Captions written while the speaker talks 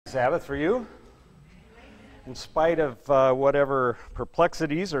Sabbath for you. In spite of whatever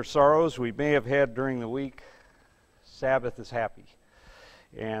perplexities or sorrows we may have had during the week, Sabbath is happy.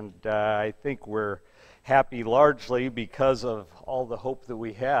 And I think we're happy largely because of all the hope that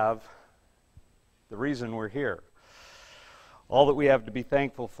we have, the reason we're here. All that we have to be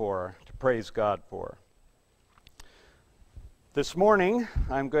thankful for, to praise God for. This morning,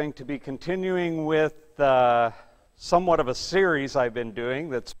 I'm going to be continuing with somewhat of a series I've been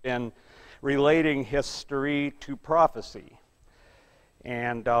doing that's been relating history to prophecy.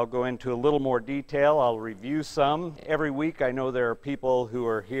 And I'll go into a little more detail. I'll review some. Every week I know there are people who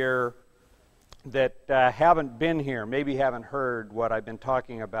are here that haven't been here, maybe haven't heard what I've been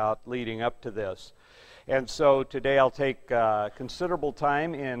talking about leading up to this. And so today I'll take considerable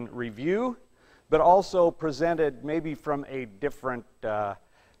time in review, but also presented maybe from a different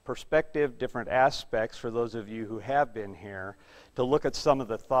perspective, different aspects for those of you who have been here, to look at some of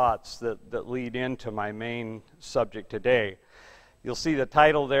the thoughts that lead into my main subject today. You'll see the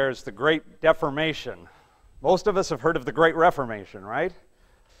title there is The Great Deformation. Most of us have heard of the Great Reformation, right?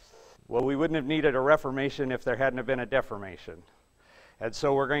 Well, we wouldn't have needed a reformation if there hadn't have been a deformation. And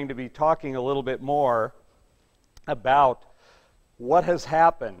so we're going to be talking a little bit more about what has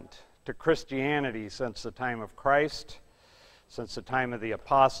happened to Christianity since the time of Christ, since the time of the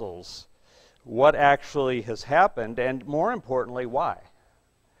apostles, what actually has happened, and more importantly, why.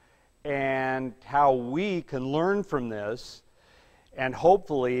 And how we can learn from this and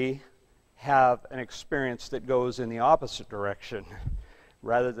hopefully have an experience that goes in the opposite direction.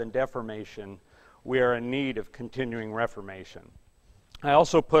 Rather than deformation, we are in need of continuing reformation. I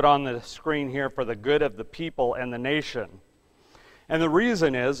also put on the screen here for the good of the people and the nation. And the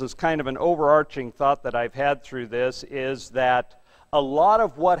reason is kind of an overarching thought that I've had through this, is that a lot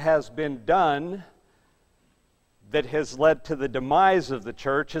of what has been done that has led to the demise of the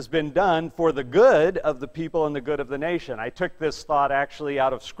church has been done for the good of the people and the good of the nation. I took this thought actually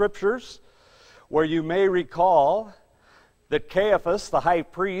out of scriptures, where you may recall that Caiaphas, the high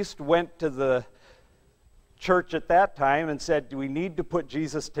priest, went to the church at that time and said, "Do we need to put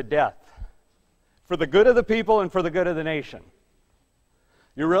Jesus to death for the good of the people and for the good of the nation?"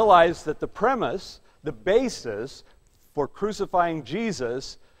 You realize that the premise, the basis for crucifying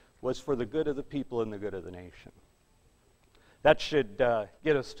Jesus was for the good of the people and the good of the nation. That should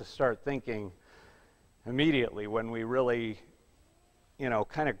get us to start thinking immediately when we really,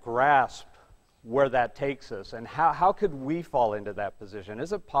 kind of grasp where that takes us, and how could we fall into that position?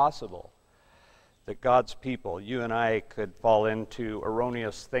 Is it possible that God's people, you and I, could fall into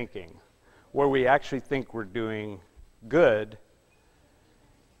erroneous thinking, where we actually think we're doing good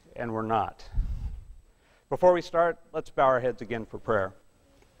and we're not? Before we start, let's bow our heads again for prayer.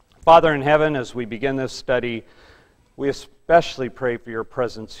 Father in heaven, as we begin this study, we especially pray for your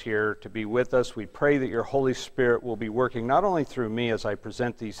presence here to be with us. We pray that your Holy Spirit will be working not only through me as I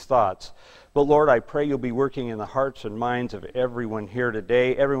present these thoughts, but Lord, I pray you'll be working in the hearts and minds of everyone here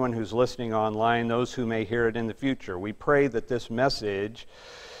today, everyone who's listening online, those who may hear it in the future. We pray that this message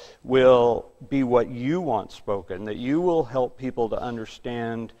will be what you want spoken, that you will help people to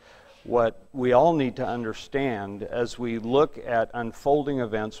understand what we all need to understand as we look at unfolding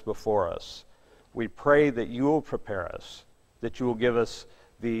events before us. We pray that you will prepare us, that you will give us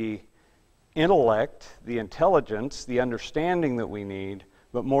the intellect, the intelligence, the understanding that we need,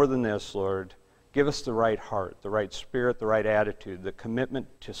 but more than this, Lord, give us the right heart, the right spirit, the right attitude, the commitment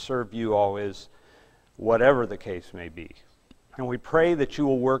to serve you always, whatever the case may be. And we pray that you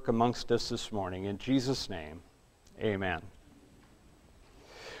will work amongst us this morning. In Jesus' name, amen.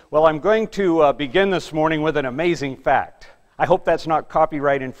 Well, I'm going to begin this morning with an amazing fact. I hope that's not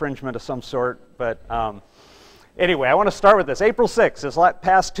copyright infringement of some sort, but anyway, I want to start with this. April 6th, this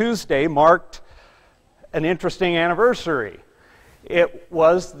past Tuesday, marked an interesting anniversary. It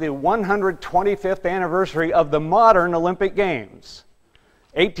was the 125th anniversary of the modern Olympic Games.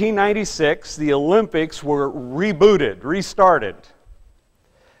 1896, the Olympics were rebooted, restarted.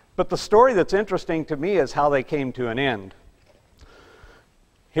 But the story that's interesting to me is how they came to an end.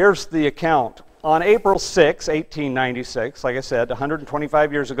 Here's the account. On April 6, 1896, like I said,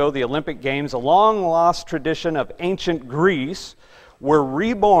 125 years ago, the Olympic Games, a long-lost tradition of ancient Greece, were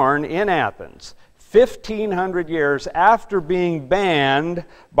reborn in Athens, 1,500 years after being banned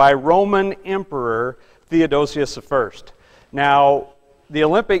by Roman Emperor Theodosius I. Now, the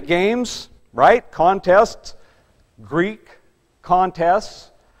Olympic Games, right, contests, Greek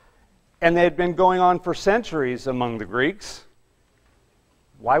contests, and they had been going on for centuries among the Greeks.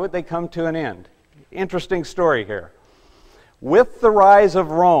 Why would they come to an end? Interesting story here. With the rise of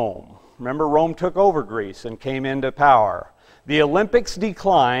Rome, remember Rome took over Greece and came into power. the Olympics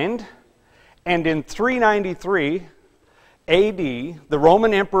declined, and in 393 AD, the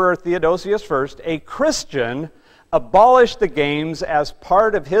Roman Emperor Theodosius I, a Christian, abolished the games as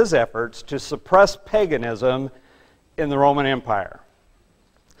part of his efforts to suppress paganism in the Roman Empire.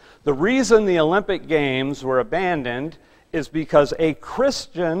 The reason the Olympic Games were abandoned is because a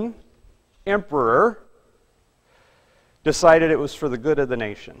Christian emperor decided it was for the good of the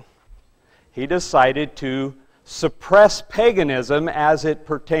nation. He decided to suppress paganism as it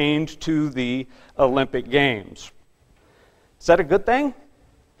pertained to the Olympic Games. Is that a good thing?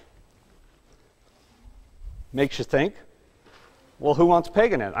 Makes you think. Well, who wants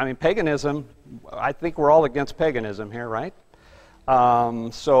paganism? I mean, paganism, I think we're all against paganism here, right?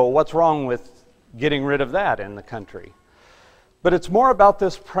 So what's wrong with getting rid of that in the country? But it's more about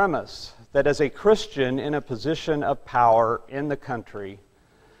this premise that as a Christian in a position of power in the country,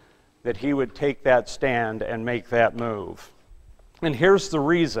 that he would take that stand and make that move. And here's the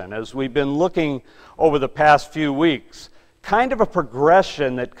reason, as we've been looking over the past few weeks, kind of a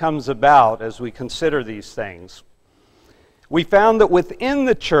progression that comes about as we consider these things. We found that within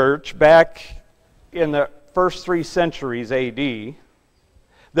the church, back in the first 3 centuries AD,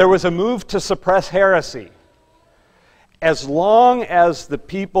 there was a move to suppress heresy. As long as the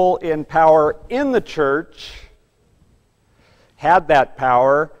people in power in the church had that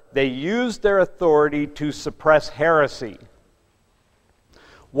power, they used their authority to suppress heresy.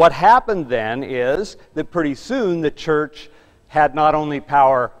 What happened then is that pretty soon the church had not only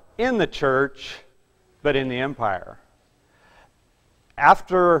power in the church, but in the empire.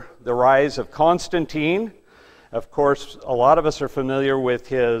 After the rise of Constantine, of course, a lot of us are familiar with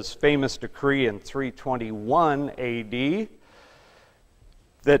his famous decree in 321 AD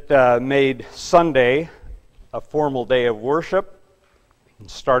that made Sunday a formal day of worship and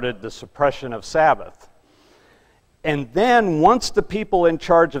started the suppression of Sabbath. And then once the people in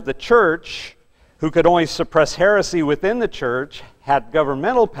charge of the church, who could only suppress heresy within the church, had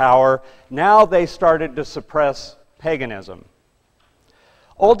governmental power, now they started to suppress paganism.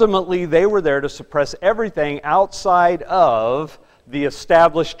 Ultimately, they were there to suppress everything outside of the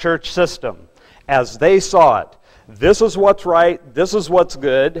established church system as they saw it. This is what's right, this is what's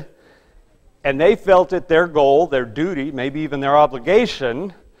good, and they felt it their goal, their duty, maybe even their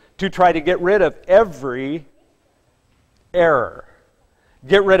obligation, to try to get rid of every error.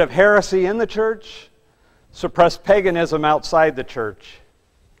 Get rid of heresy in the church, suppress paganism outside the church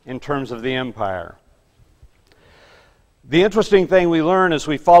in terms of the empire. The interesting thing we learn as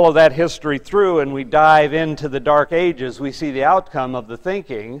we follow that history through and we dive into the Dark Ages, we see the outcome of the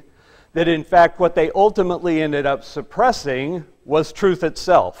thinking that in fact what they ultimately ended up suppressing was truth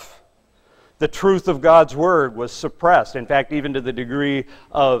itself. The truth of God's Word was suppressed, in fact even to the degree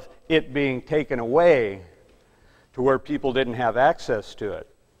of it being taken away to where people didn't have access to it.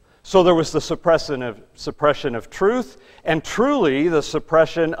 So there was the suppression of truth and truly the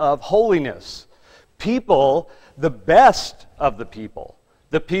suppression of holiness. People, the best of the people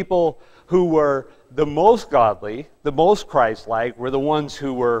who were the most godly, the most Christ-like, were the ones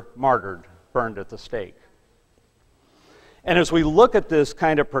who were martyred, burned at the stake. And as we look at this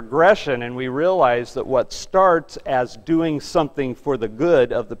kind of progression and we realize that what starts as doing something for the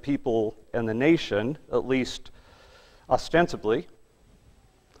good of the people and the nation, at least ostensibly,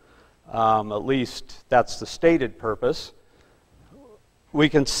 at least that's the stated purpose, we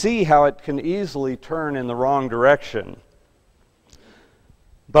can see how it can easily turn in the wrong direction.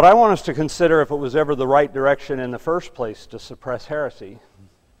 But I want us to consider if it was ever the right direction in the first place to suppress heresy.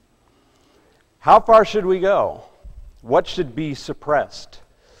 How far should we go? What should be suppressed?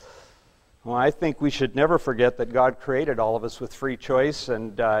 Well, I think we should never forget that God created all of us with free choice,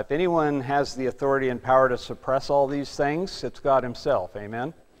 and if anyone has the authority and power to suppress all these things, it's God Himself.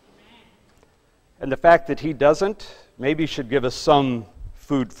 Amen? And the fact that He doesn't maybe should give us some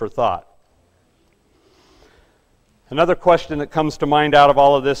food for thought. Another question that comes to mind out of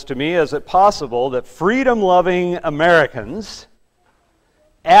all of this to me, is it possible that freedom-loving Americans,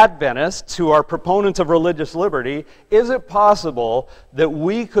 Adventists who are proponents of religious liberty, is it possible that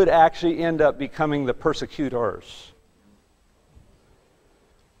we could actually end up becoming the persecutors?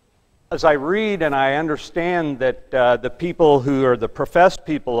 As I read and I understand that the people who are the professed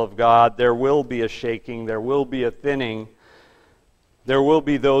people of God, there will be a shaking, there will be a thinning, there will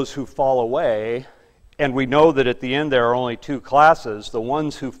be those who fall away, and we know that at the end there are only 2 classes. The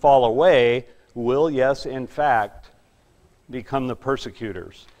ones who fall away will, yes, in fact, become the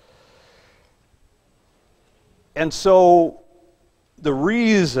persecutors. And so the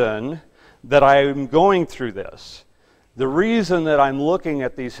reason that I'm going through this, the reason that I'm looking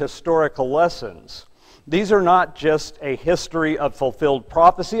at these historical lessons, These are not just a history of fulfilled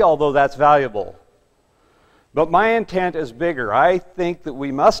prophecy, although that's valuable. But my intent is bigger. I think that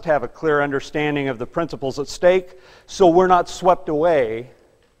we must have a clear understanding of the principles at stake so we're not swept away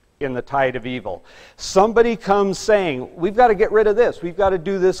in the tide of evil. Somebody comes saying, we've got to get rid of this, we've got to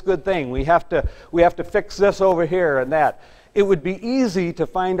do this good thing, we have to fix this over here and that. It would be easy to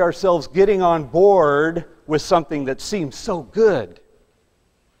find ourselves getting on board with something that seems so good,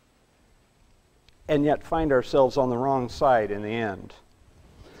 and yet find ourselves on the wrong side in the end.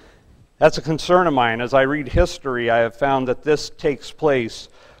 That's a concern of mine. As I read history, I have found that this takes place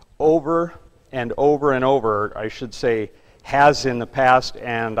over and over and over, I should say, has in the past,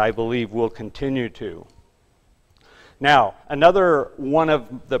 and I believe will continue to. Now, another one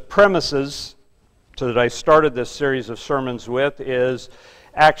of the premises that I started this series of sermons with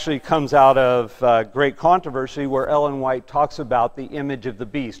actually comes out of great controversy, where Ellen White talks about the image of the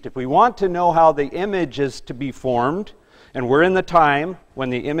beast. If we want to know how the image is to be formed, and we're in the time when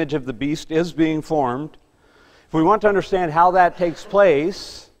the image of the beast is being formed, if we want to understand how that takes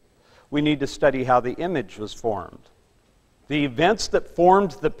place, we need to study how the image was formed. The events that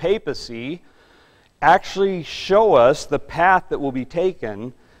formed the papacy actually show us the path that will be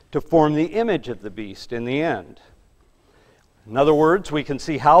taken to form the image of the beast in the end. In other words, we can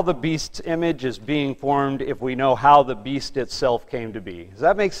see how the beast's image is being formed if we know how the beast itself came to be. Does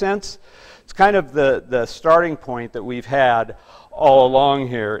that make sense? It's kind of the starting point that we've had all along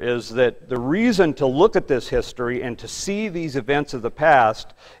here, is that the reason to look at this history and to see these events of the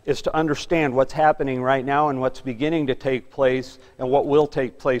past is to understand what's happening right now and what's beginning to take place and what will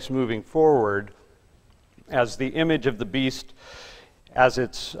take place moving forward as the image of the beast, as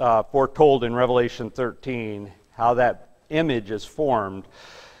it's foretold in Revelation 13, how that image is formed.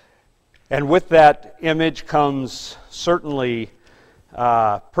 And with that image comes certainly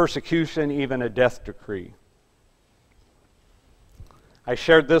persecution, even a death decree. I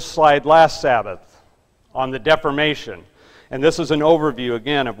shared this slide last Sabbath on the Deformation, and this is an overview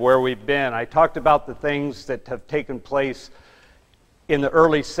again of where we've been. I talked about the things that have taken place in the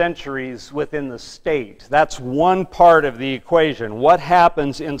early centuries within the state. That's one part of the equation. What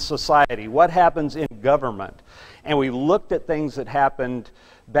happens in society? What happens in government? And we looked at things that happened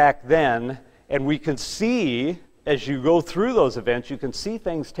back then, and we can see, as you go through those events, you can see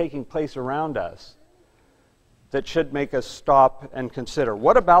things taking place around us that should make us stop and consider.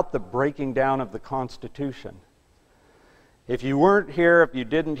 What about the breaking down of the Constitution? If you weren't here, if you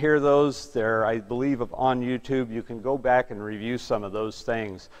didn't hear those, they're, I believe, on YouTube. You can go back and review some of those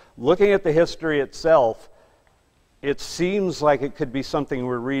things. Looking at the history itself, it seems like it could be something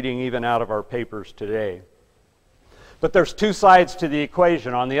we're reading even out of our papers today. But there's two sides to the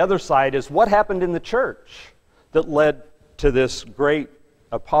equation. On the other side is what happened in the church that led to this great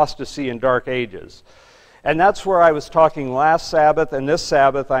apostasy and dark ages. And that's where I was talking last Sabbath, and this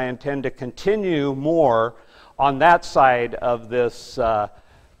Sabbath I intend to continue more on that side of this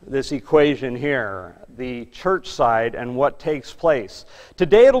equation here, the church side and what takes place.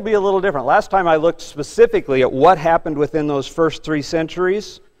 Today it'll be a little different. Last time I looked specifically at what happened within those first 3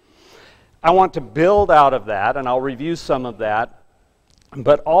 centuries. I want to build out of that, and I'll review some of that,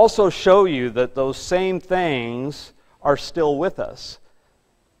 but also show you that those same things are still with us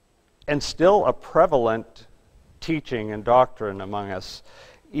and still a prevalent teaching and doctrine among us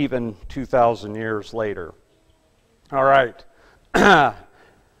even 2,000 years later. All right. The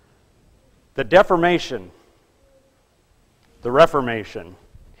Deformation, the Reformation.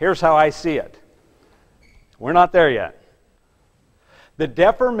 Here's how I see it. We're not there yet. The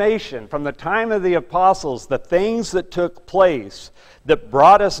Deformation, from the time of the apostles, the things that took place that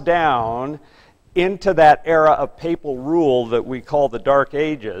brought us down into that era of papal rule that we call the Dark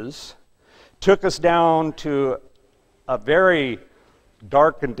Ages, took us down to a very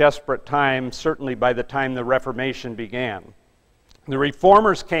dark and desperate time, certainly by the time the Reformation began. The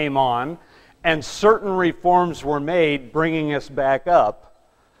Reformers came on, and certain reforms were made, bringing us back up.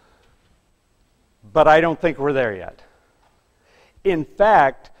 But I don't think we're there yet. In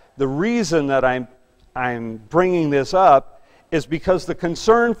fact, the reason that I'm bringing this up is because the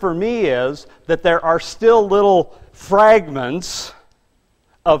concern for me is that there are still little fragments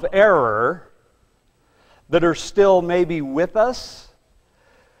of error that are still maybe with us,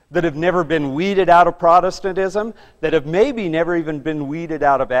 that have never been weeded out of Protestantism, that have maybe never even been weeded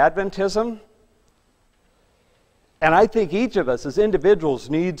out of Adventism. And I think each of us as individuals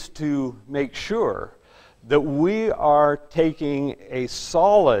needs to make sure that we are taking a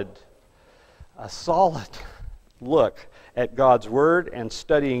solid look at God's Word and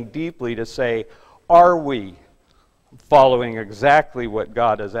studying deeply to say, are we following exactly what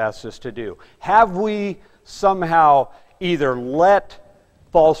God has asked us to do? Have we somehow either let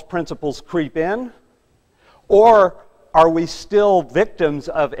false principles creep in, or are we still victims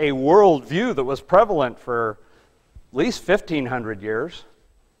of a worldview that was prevalent for at least 1,500 years?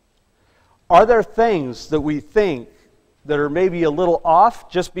 Are there things that we think that are maybe a little off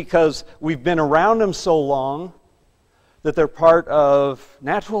just because we've been around them so long that they're part of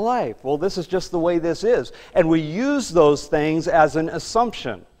natural life? Well, this is just the way this is. And we use those things as an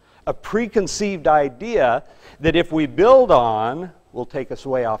assumption, a preconceived idea that if we build on, will take us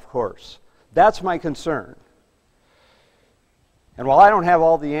way off course. That's my concern. And while I don't have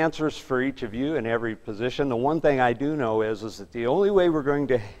all the answers for each of you in every position, the one thing I do know is that the only way we're going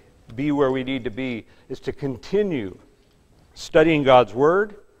to be where we need to be is to continue studying God's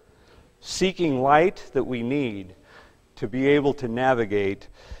Word, seeking light that we need to be able to navigate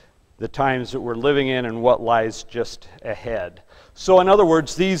the times that we're living in and what lies just ahead. So in other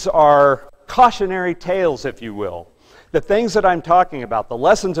words, these are cautionary tales, if you will. The things that I'm talking about, the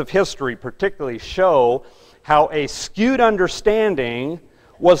lessons of history particularly, show how a skewed understanding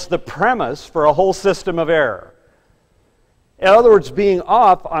was the premise for a whole system of error. In other words, being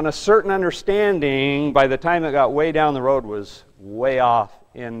off on a certain understanding by the time it got way down the road was way off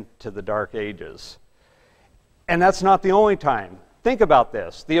into the dark ages. And that's not the only time. Think about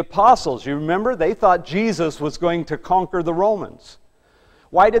this. The apostles, you remember, they thought Jesus was going to conquer the Romans.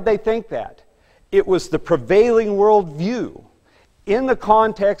 Why did they think that? It was the prevailing worldview. In the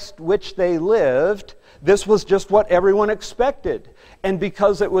context which they lived, this was just what everyone expected. And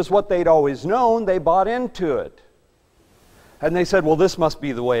because it was what they'd always known, they bought into it. And they said, well, this must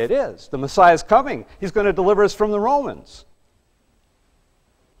be the way it is. The Messiah's coming. He's going to deliver us from the Romans.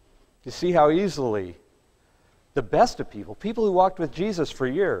 You see how easily the best of people, people who walked with Jesus for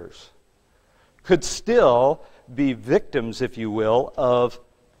years, could still be victims, if you will, of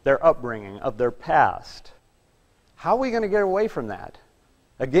their upbringing, of their past. How are we going to get away from that?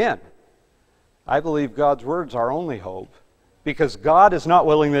 Again, I believe God's Word's our only hope, because God is not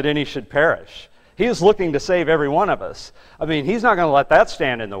willing that any should perish. He is looking to save every one of us. I mean, He's not going to let that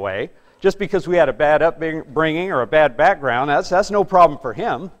stand in the way. Just because we had a bad upbringing or a bad background, that's no problem for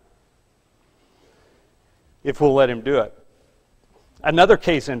Him, if we'll let Him do it. Another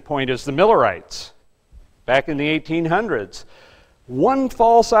case in point is the Millerites. Back in the 1800s, one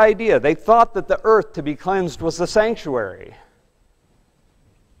false idea. They thought that the earth to be cleansed was the sanctuary.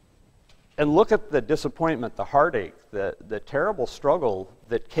 And look at the disappointment, the heartache, the terrible struggle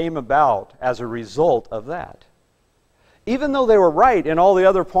that came about as a result of that. Even though they were right in all the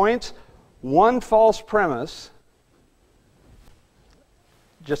other points, one false premise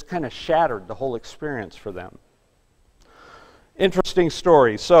just kind of shattered the whole experience for them. Interesting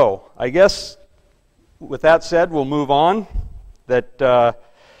story. So, I guess with that said, we'll move on. That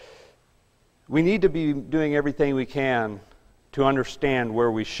we need to be doing everything we can to understand where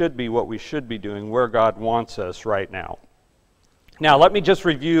we should be, what we should be doing, where God wants us right now. Now, let me just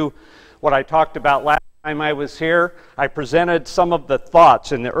review what I talked about last time I was here. I presented some of the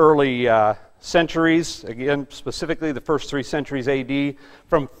thoughts in the early centuries, again, specifically the first 3 centuries AD,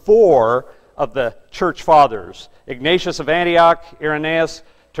 from 4 of the church fathers: Ignatius of Antioch, Irenaeus,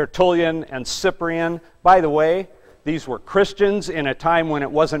 Tertullian, and Cyprian. By the way, these were Christians in a time when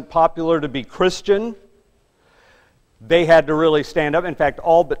it wasn't popular to be Christian. They had to really stand up. In fact,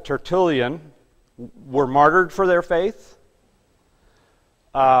 all but Tertullian were martyred for their faith.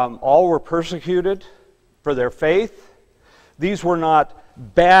 All were persecuted for their faith. These were not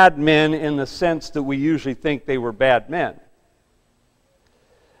bad men in the sense that we usually think they were bad men.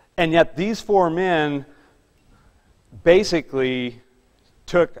 And yet these 4 men basically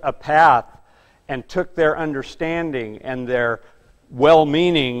took a path and took their understanding and their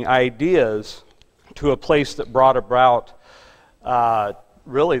well-meaning ideas to a place that brought about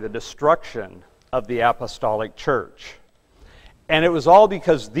really the destruction of the apostolic church. And it was all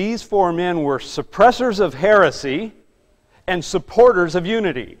because these 4 men were suppressors of heresy and supporters of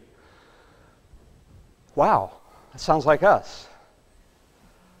unity. Wow, that sounds like us.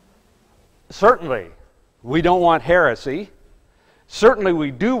 Certainly, we don't want heresy. Certainly,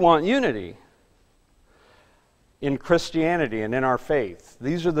 we do want unity in Christianity and in our faith.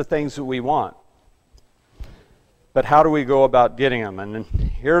 These are the things that we want. But how do we go about getting them? And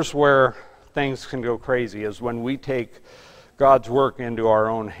here's where things can go crazy, is when we take God's work into our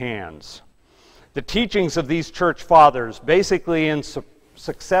own hands. The teachings of these church fathers, basically in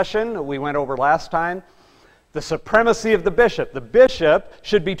succession, we went over last time, the supremacy of the bishop. The bishop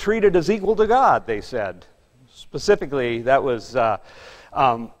should be treated as equal to God, they said. Specifically, that was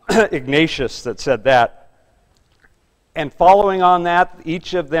Ignatius that said that. And following on that,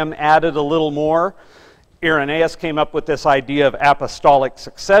 each of them added a little more. Irenaeus came up with this idea of apostolic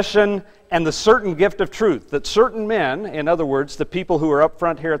succession and the certain gift of truth, that certain men, in other words, the people who are up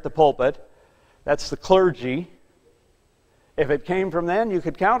front here at the pulpit, that's the clergy, if it came from them, you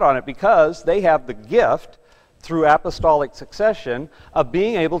could count on it because they have the gift, through apostolic succession, of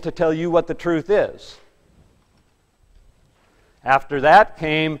being able to tell you what the truth is. After that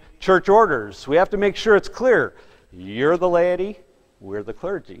came church orders. We have to make sure it's clear. You're the laity, we're the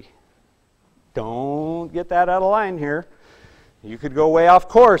clergy. Don't get that out of line here. You could go way off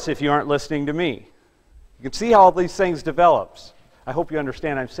course if you aren't listening to me. You can see how all these things develops. I hope you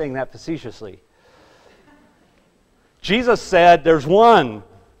understand I'm saying that facetiously. Jesus said, there's one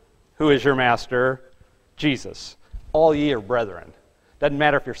who is your master, Jesus. All ye are brethren. Doesn't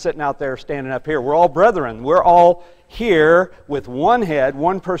matter if you're sitting out there or standing up here. We're all brethren. We're all here with one head,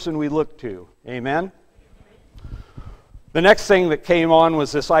 one person we look to. Amen? The next thing that came on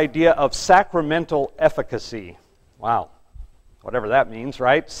was this idea of sacramental efficacy. Wow. Whatever that means,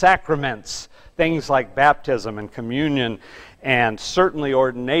 right? Sacraments. Things like baptism and communion and certainly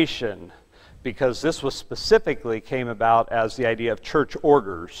ordination, because this was specifically came about as the idea of church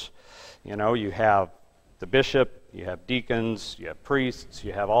orders. You know, you have the bishop, you have deacons, you have priests,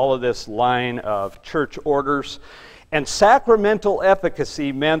 you have all of this line of church orders. And sacramental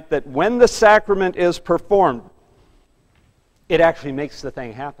efficacy meant that when the sacrament is performed, it actually makes the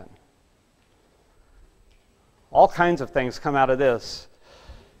thing happen. All kinds of things come out of this.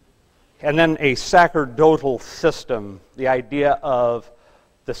 And then a sacerdotal system, the idea of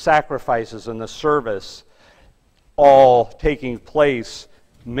the sacrifices and the service all taking place,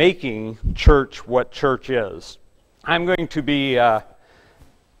 making church what church is. I'm going to be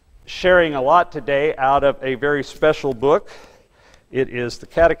sharing a lot today out of a very special book. It is the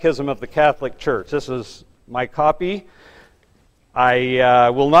Catechism of the Catholic Church. This is my copy. I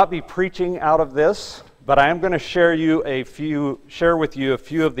will not be preaching out of this, but I am going to share with you a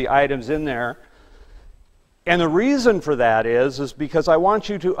few of the items in there. And the reason for that is because I want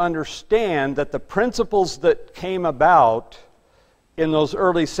you to understand that the principles that came about in those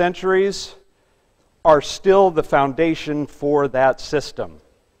early centuries are still the foundation for that system.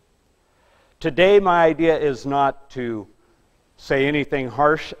 Today, my idea is not to say anything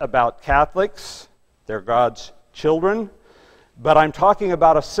harsh about Catholics. They're God's children. But I'm talking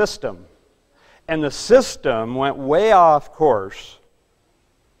about a system. And the system went way off course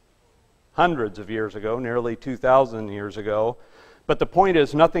hundreds of years ago, nearly 2,000 years ago. But the point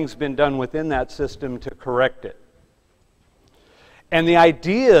is, nothing's been done within that system to correct it. And the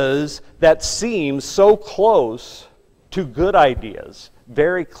ideas that seem so close to good ideas,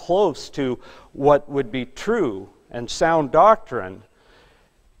 very close to what would be true and sound doctrine,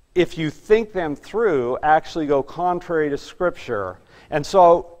 if you think them through, actually go contrary to Scripture. And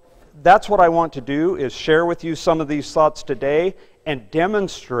so that's what I want to do, is share with you some of these thoughts today and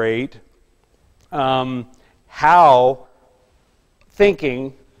demonstrate how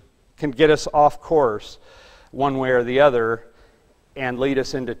thinking can get us off course one way or the other and lead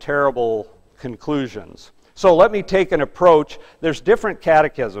us into terrible conclusions. So let me take an approach. There's different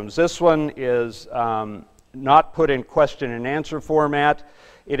catechisms. This one is not put in question and answer format.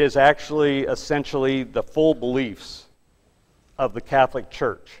 It is actually essentially the full beliefs of the Catholic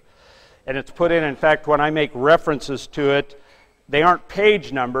Church. And it's put in fact, when I make references to it, they aren't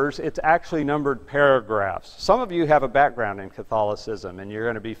page numbers, it's actually numbered paragraphs. Some of you have a background in Catholicism, and you're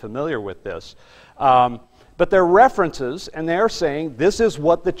going to be familiar with this. But they're references, and they're saying this is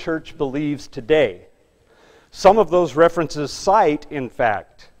what the Church believes today. Some of those references cite, in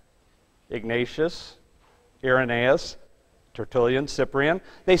fact, Ignatius, Irenaeus, Tertullian, Cyprian.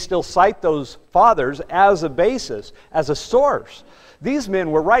 They still cite those fathers as a basis, as a source. These men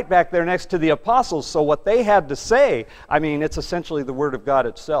were right back there next to the apostles, so what they had to say, I mean, it's essentially the Word of God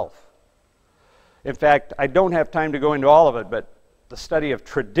itself. In fact, I don't have time to go into all of it, but the study of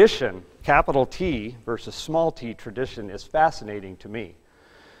tradition, capital T versus small t tradition, is fascinating to me.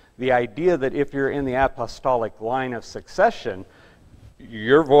 The idea that if you're in the apostolic line of succession,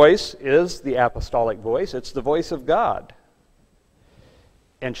 your voice is the apostolic voice. It's the voice of God,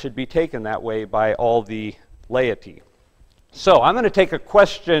 and should be taken that way by all the laity. So I'm going to take a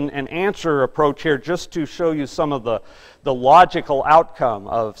question and answer approach here just to show you some of the logical outcome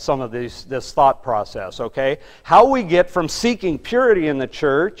of some of this thought process, okay? How we get from seeking purity in the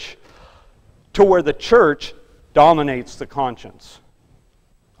church to where the church dominates the conscience,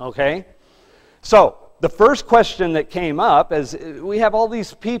 okay? So the first question that came up is, we have all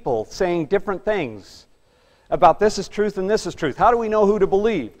these people saying different things about this is truth and this is truth. How do we know who to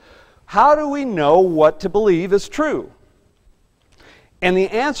believe? How do we know what to believe is true? And the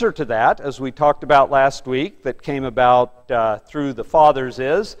answer to that, as we talked about last week, that came about through the fathers,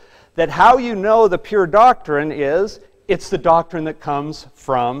 is that how you know the pure doctrine is, it's the doctrine that comes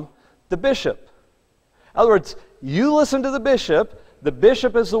from the bishop. In other words, you listen to the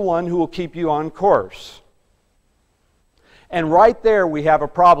bishop is the one who will keep you on course. And right there we have a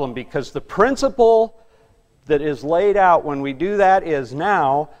problem, because the principle that is laid out when we do that is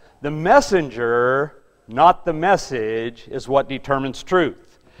now the messenger, not the message, is what determines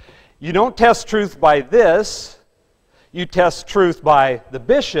truth. You don't test truth by this, you test truth by the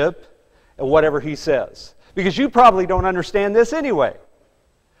bishop and whatever he says. Because you probably don't understand this anyway.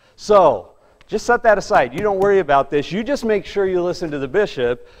 So, just set that aside. You don't worry about this. You just make sure you listen to the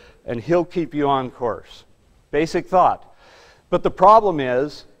bishop and he'll keep you on course. Basic thought. But the problem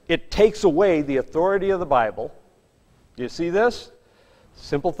is, it takes away the authority of the Bible. Do you see this?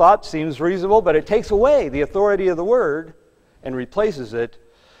 Simple thought, seems reasonable, but it takes away the authority of the Word and replaces it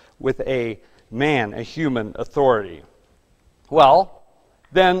with a man, a human authority. Well,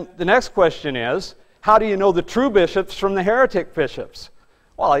 then the next question is, how do you know the true bishops from the heretic bishops?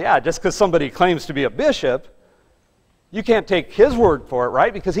 Well, yeah, just because somebody claims to be a bishop, you can't take his word for it,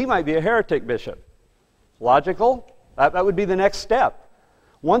 right? Because he might be a heretic bishop. Logical? That would be the next step.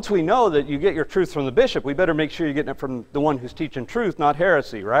 Once we know that you get your truth from the bishop, we better make sure you're getting it from the one who's teaching truth, not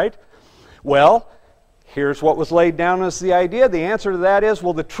heresy, right? Well, here's what was laid down as the idea. The answer to that is,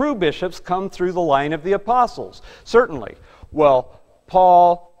 well, the true bishops come through the line of the apostles. Certainly. Well,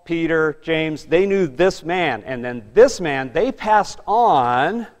 Paul, Peter, James, they knew this man, and then this man, they passed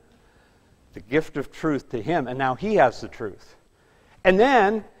on the gift of truth to him, and now he has the truth. And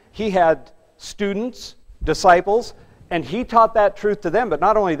then he had students, disciples, and he taught that truth to them. But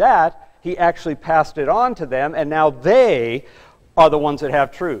not only that, he actually passed it on to them, and now they are the ones that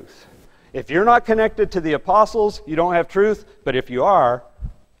have truth. If you're not connected to the apostles, you don't have truth, but if you are,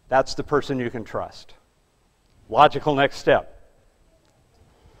 that's the person you can trust. Logical next step.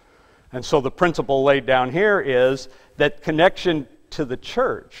 And so the principle laid down here is that connection to the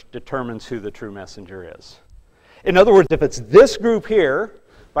church determines who the true messenger is. In other words, if it's this group here,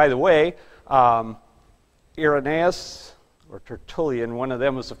 by the way, Irenaeus or Tertullian, one of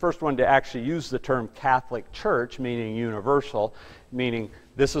them was the first one to actually use the term Catholic Church, meaning universal, meaning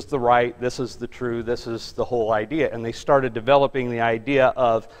this is the right, this is the true, this is the whole idea. And they started developing the idea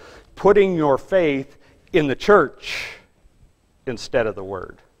of putting your faith in the church instead of the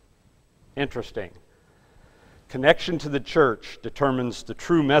word. Interesting. Connection to the church determines the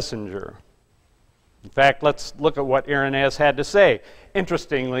true messenger. In fact, let's look at what Irenaeus had to say.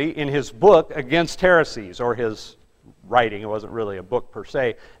 Interestingly, in his book, Against Heresies, or his writing, it wasn't really a book per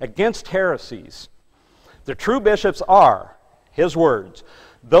se, Against Heresies, the true bishops are, his words,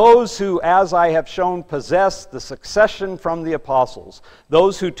 those who, as I have shown, possess the succession from the apostles,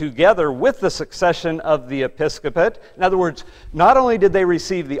 those who together with the succession of the episcopate, in other words, not only did they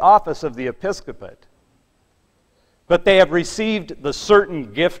receive the office of the episcopate, but they have received the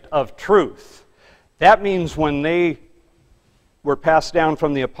certain gift of truth. That means when they were passed down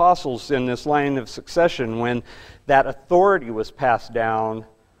from the apostles in this line of succession, when that authority was passed down,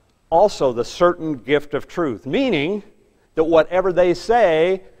 also the certain gift of truth, meaning that whatever they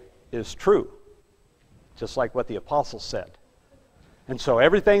say is true, just like what the apostles said. And so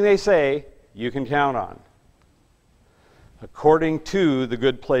everything they say, you can count on. According to the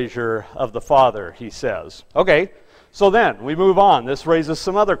good pleasure of the Father, he says. Okay, so then we move on. This raises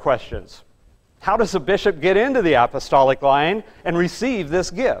some other questions. How does a bishop get into the apostolic line and receive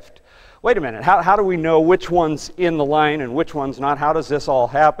this gift? Wait a minute, how do we know which one's in the line and which one's not? How does this all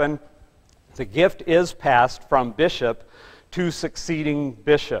happen? The gift is passed from bishop to succeeding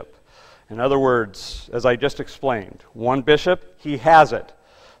bishop. In other words, as I just explained, one bishop, he has it.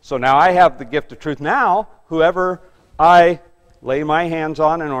 So now I have the gift of truth. Now, whoever I lay my hands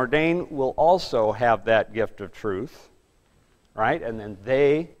on and ordain will also have that gift of truth. Right? And then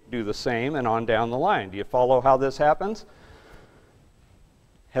they do the same and on down the line. Do you follow how this happens?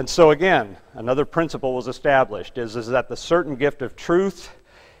 And so again, another principle was established, is that the certain gift of truth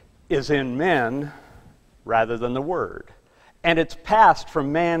is in men rather than the word. And it's passed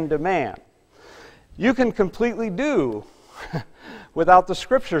from man to man. You can completely do without the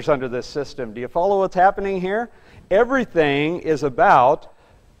scriptures under this system. Do you follow what's happening here? Everything is about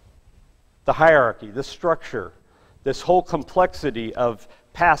the hierarchy, the structure, this whole complexity of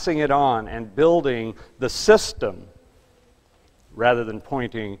passing it on and building the system rather than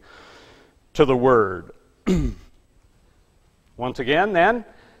pointing to the word. Once again, then,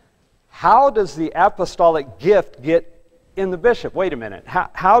 how does the apostolic gift get in the bishop? Wait a minute.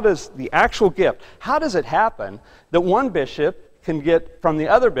 How does the actual gift, how does it happen that one bishop can get from the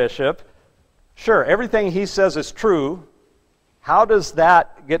other bishop, sure, everything he says is true. How does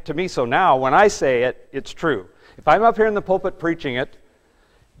that get to me? So now when I say it, it's true. If I'm up here in the pulpit preaching it,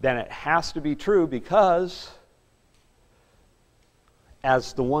 then it has to be true because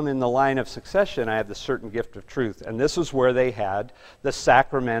as the one in the line of succession, I have the certain gift of truth. And this is where they had the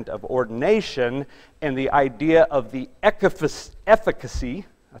sacrament of ordination and the idea of the efficacy,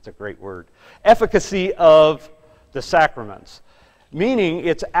 that's a great word, efficacy of the sacraments. Meaning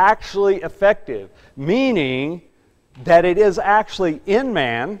it's actually effective. Meaning that it is actually in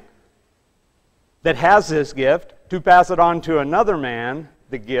man that has this gift to pass it on to another man,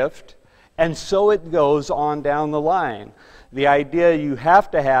 the gift, and so it goes on down the line. The idea you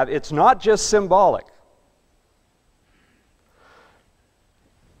have to have, it's not just symbolic.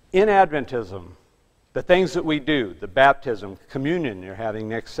 In Adventism, the things that we do, the baptism, communion you're having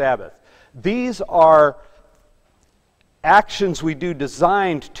next Sabbath, these are actions we do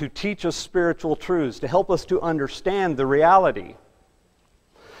designed to teach us spiritual truths, to help us to understand the reality.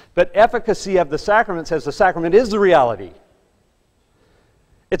 But efficacy of the sacrament says the sacrament is the reality.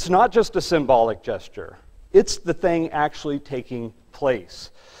 It's not just a symbolic gesture. It's the thing actually taking place.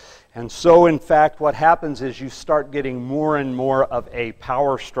 And so, in fact, what happens is you start getting more and more of a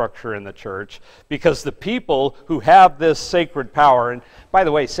power structure in the church because the people who have this sacred power, and by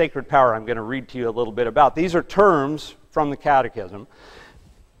the way, sacred power I'm going to read to you a little bit about. These are terms from the Catechism.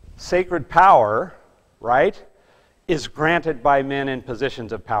 Sacred power, right, is granted by men in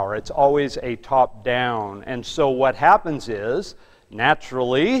positions of power. It's always a top-down. And so what happens is,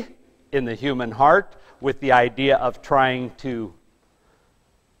 naturally, in the human heart, with the idea of trying to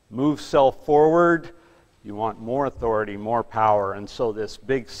move self forward, you want more authority, more power, and so this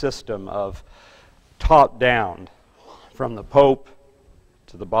big system of top-down, from the Pope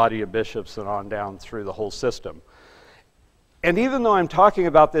to the body of bishops and on down through the whole system. And even though I'm talking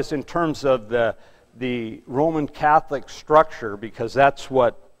about this in terms of the Roman Catholic structure, because that's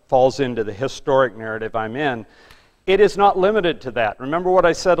what falls into the historic narrative I'm in, it is not limited to that. Remember what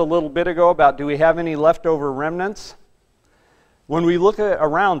I said a little bit ago about do we have any leftover remnants? When we look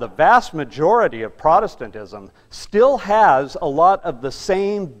around, the vast majority of Protestantism still has a lot of the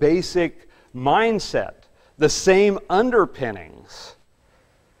same basic mindset, the same underpinnings.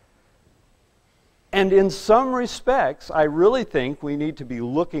 And in some respects, I really think we need to be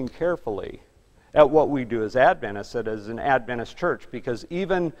looking carefully at what we do as Adventists, as an Adventist church, because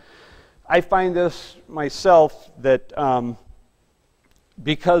even I find this myself that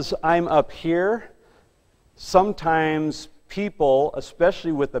because I'm up here, sometimes people,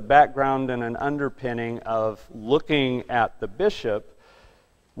 especially with the background and an underpinning of looking at the bishop,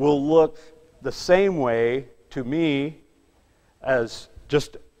 will look the same way to me as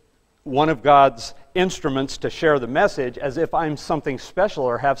just one of God's instruments to share the message, as if I'm something special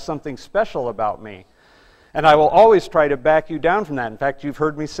or have something special about me. And I will always try to back you down from that. In fact, you've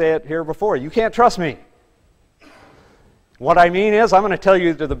heard me say it here before. You can't trust me. What I mean is, I'm going to tell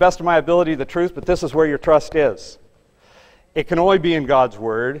you to the best of my ability the truth, but this is where your trust is. It can only be in God's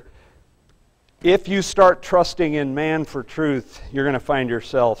Word. If you start trusting in man for truth, you're going to find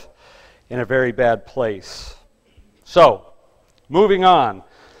yourself in a very bad place. So, moving on.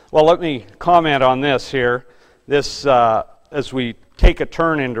 Well, let me comment on this here. This, as we take a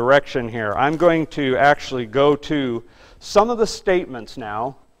turn in direction here, I'm going to actually go to some of the statements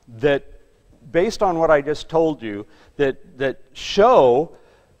now that, based on what I just told you, that show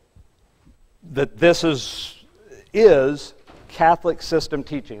that this is Catholic system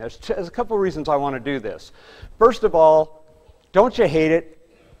teaching. There's a couple of reasons I want to do this. First of all, don't you hate it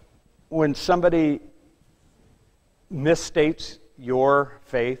when somebody misstates your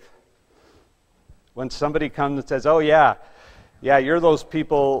faith? When somebody comes and says, oh yeah, you're those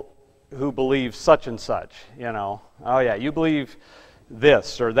people who believe such and such, you know. Oh yeah, you believe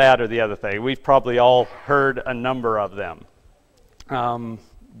this or that or the other thing. We've probably all heard a number of them.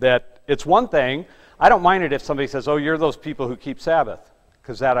 That it's one thing, I don't mind it if somebody says, oh, you're those people who keep Sabbath,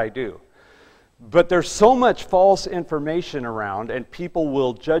 because that I do. But there's so much false information around, and people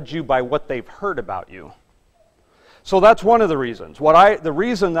will judge you by what they've heard about you. So that's one of the reasons. The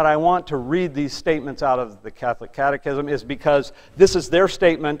reason that I want to read these statements out of the Catholic Catechism is because this is their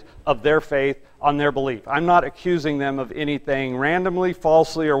statement of their faith on their belief. I'm not accusing them of anything randomly,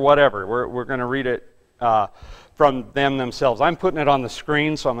 falsely, or whatever. We're going to read it from them themselves. I'm putting it on the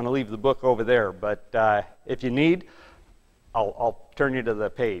screen, so I'm going to leave the book over there. But if you need, I'll turn you to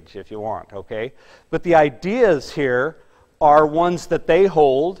the page if you want, okay? But the ideas here are ones that they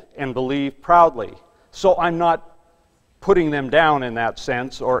hold and believe proudly. So I'm not putting them down in that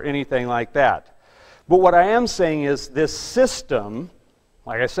sense or anything like that. But what I am saying is this system,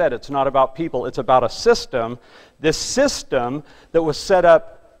 like I said, it's not about people, it's about a system. This system that was set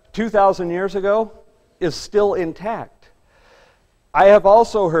up 2,000 years ago is still intact. I have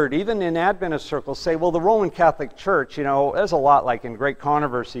also heard, even in Adventist circles, say, well, the Roman Catholic Church, you know, there's a lot like in great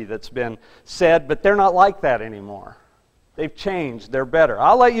controversy that's been said, but they're not like that anymore. They've changed, they're better.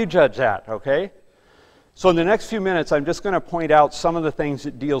 I'll let you judge that, okay? So in the next few minutes, I'm just going to point out some of the things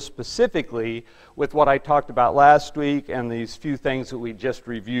that deal specifically with what I talked about last week and these few things that we just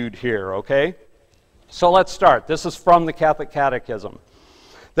reviewed here, okay? So let's start. This is from the Catholic Catechism.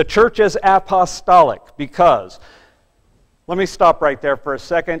 The church is apostolic because, let me stop right there for a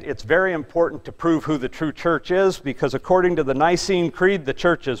second. It's very important to prove who the true church is because according to the Nicene Creed, the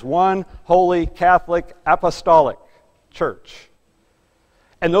church is one, holy, Catholic, apostolic church.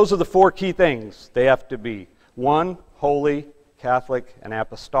 And those are the four key things they have to be. One, holy, Catholic, and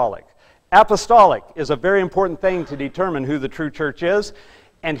apostolic. Apostolic is a very important thing to determine who the true church is.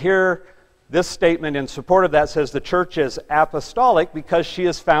 And here, this statement in support of that says the church is apostolic because she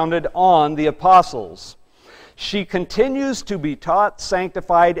is founded on the apostles. She continues to be taught,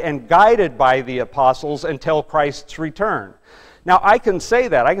 sanctified, and guided by the apostles until Christ's return. Now, I can say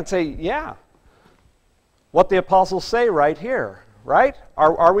that. I can say, yeah, what the apostles say right here. Right?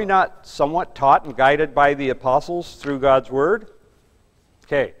 Are we not somewhat taught and guided by the apostles through God's Word?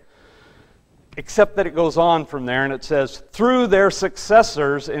 Okay. Except that it goes on from there and it says, through their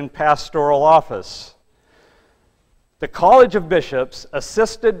successors in pastoral office. The College of Bishops,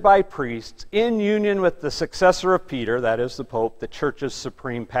 assisted by priests, in union with the successor of Peter, that is the Pope, the church's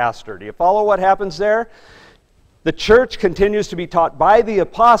supreme pastor. Do you follow what happens there? The church continues to be taught by the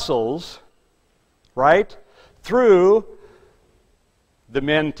apostles, right? Through the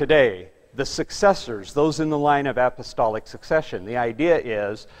men today, the successors, those in the line of apostolic succession. The idea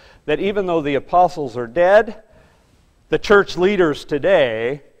is that even though the apostles are dead, the church leaders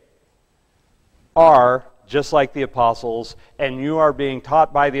today are just like the apostles, and you are being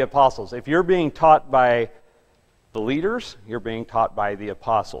taught by the apostles. If you're being taught by the leaders, you're being taught by the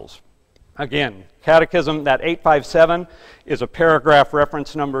apostles. Again, Catechism, that 857 is a paragraph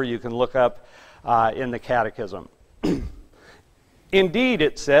reference number you can look up in the Catechism. Indeed,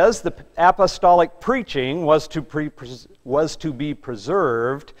 it says, the apostolic preaching was to be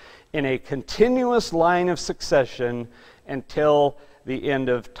preserved in a continuous line of succession until the end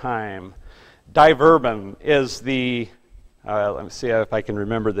of time. Diverbum is the, let me see if I can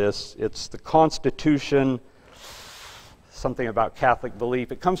remember this, it's the Constitution, something about Catholic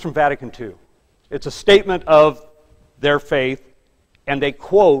belief. It comes from Vatican II. It's a statement of their faith, and they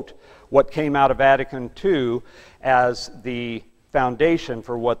quote what came out of Vatican II as the foundation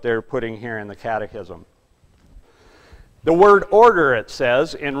for what they're putting here in the Catechism. The word order, it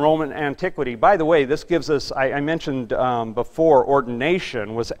says, in Roman antiquity. By the way, this gives us, I mentioned before,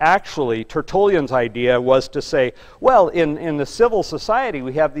 ordination was actually, Tertullian's idea was to say, well, in the civil society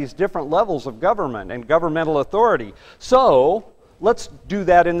we have these different levels of government and governmental authority. So, let's do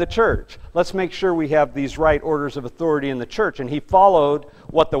that in the church. Let's make sure we have these right orders of authority in the church. And he followed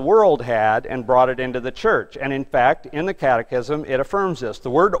what the world had and brought it into the church. And in fact, in the Catechism, it affirms this.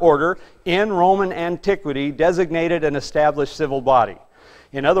 The word order in Roman antiquity designated an established civil body.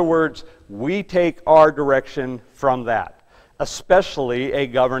 In other words, we take our direction from that, especially a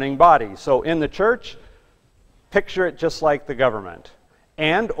governing body. So in the church, picture it just like the government.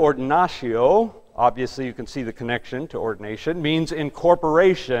 And ordinatio, obviously you can see the connection to ordination, means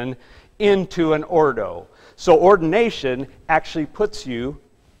incorporation into an ordo. So ordination actually puts you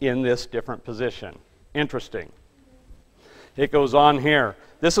in this different position. Interesting. It goes on here.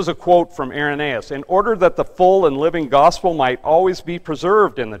 This is a quote from Irenaeus. In order that the full and living gospel might always be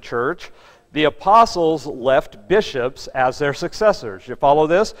preserved in the church, the apostles left bishops as their successors. You follow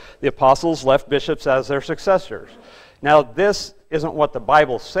this? The apostles left bishops as their successors. Now, this isn't what the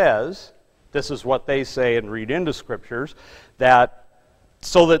Bible says. This is what they say and read into scriptures, that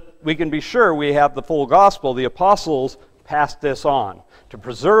so that we can be sure we have the full gospel, the apostles passed this on. To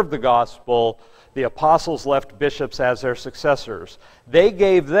preserve the gospel, the apostles left bishops as their successors. They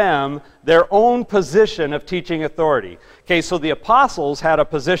gave them their own position of teaching authority. Okay, so the apostles had a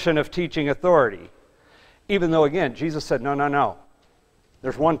position of teaching authority. Even though, again, Jesus said, no, no, no.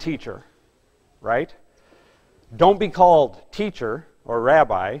 There's one teacher, right? Don't be called teacher or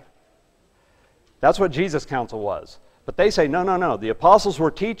rabbi. That's what Jesus' counsel was. But they say, no, no, no. The apostles were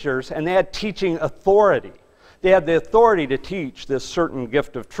teachers, and they had teaching authority. They had the authority to teach this certain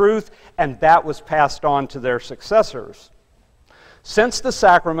gift of truth, and that was passed on to their successors. since the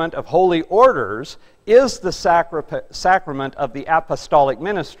sacrament of holy orders is the sacrament of the apostolic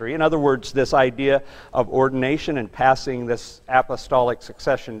ministry. In other words, this idea of ordination and passing this apostolic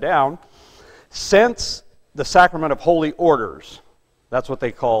succession down, since the sacrament of holy orders, that's what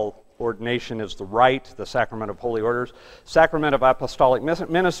they call ordination, is the rite, the sacrament of holy orders, sacrament of apostolic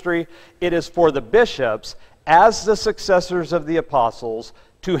ministry, it is for the bishops, as the successors of the apostles,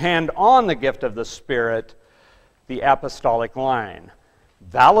 to hand on the gift of the Spirit, the apostolic line.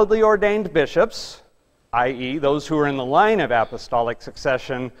 Validly ordained bishops, i.e., those who are in the line of apostolic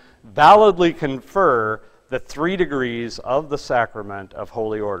succession, validly confer the 3 degrees of the sacrament of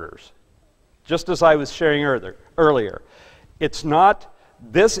holy orders. Just as I was sharing earlier,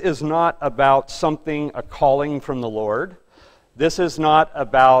 this is not about something, a calling from the Lord. This is not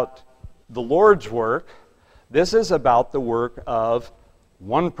about the Lord's work. This is about the work of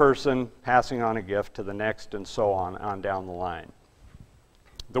one person passing on a gift to the next, and so on down the line.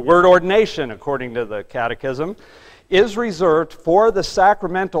 The word ordination, according to the Catechism, is reserved for the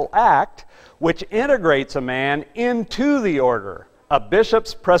sacramental act which integrates a man into the order of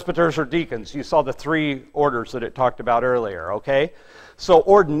bishops, presbyters, or deacons. You saw the 3 orders that it talked about earlier, okay? So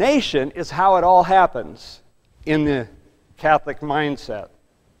ordination is how it all happens in the Catholic mindset.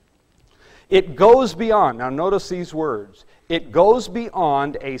 It goes beyond, now notice these words, it goes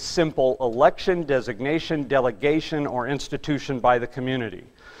beyond a simple election, designation, delegation, or institution by the community.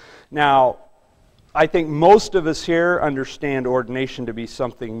 Now, I think most of us here understand ordination to be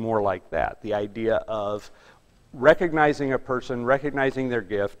something more like that, the idea of recognizing a person, recognizing their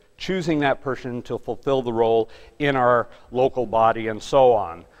gift, choosing that person to fulfill the role in our local body, and so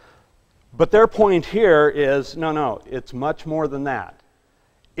on. But their point here is, no, it's much more than that.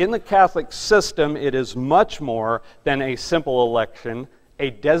 In the Catholic system, it is much more than a simple election, a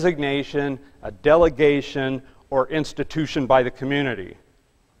designation, a delegation, or institution by the community.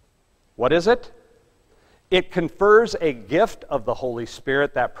 What is it? It confers a gift of the Holy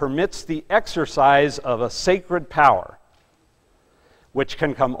Spirit that permits the exercise of a sacred power, which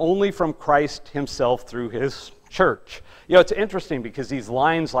can come only from Christ himself through his church. You know, it's interesting because these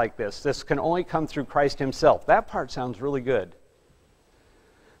lines like this can only come through Christ himself. That part sounds really good.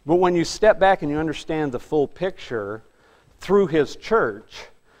 But when you step back and you understand the full picture through his church,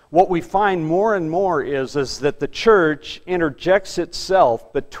 what we find more and more is that the church interjects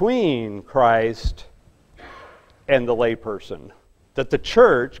itself between Christ and the layperson. That the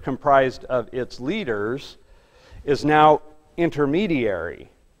church, comprised of its leaders, is now intermediary.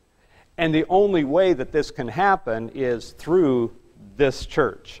 And the only way that this can happen is through this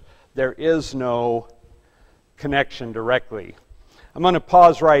church. There is no connection directly. I'm going to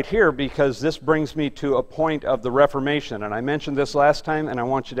pause right here because this brings me to a point of the Reformation. And I mentioned this last time, and I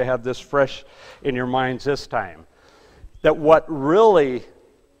want you to have this fresh in your minds this time. That what really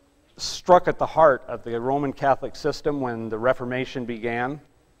struck at the heart of the Roman Catholic system when the Reformation began,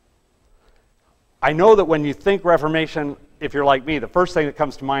 I know that when you think Reformation, if you're like me, the first thing that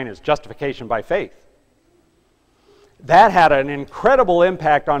comes to mind is justification by faith. That had an incredible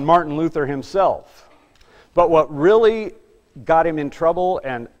impact on Martin Luther himself. But what really got him in trouble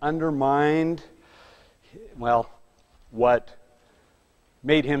and undermined, well, what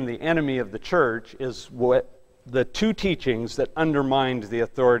made him the enemy of the church is the 2 teachings that undermined the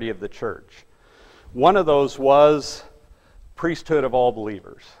authority of the church. One of those was priesthood of all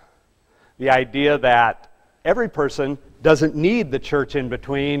believers. The idea that every person doesn't need the church in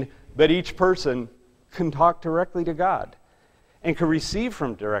between, but each person can talk directly to God and can receive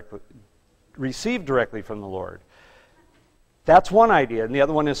directly from the Lord. That's one idea, and the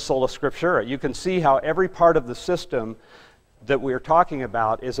other one is sola scriptura. You can see how every part of the system that we're talking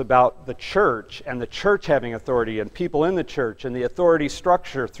about is about the church and the church having authority and people in the church and the authority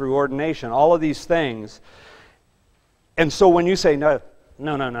structure through ordination, all of these things. And so when you say, no,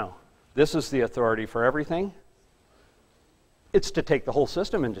 this is the authority for everything, it's to take the whole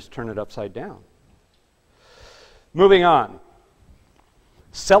system and just turn it upside down. Moving on.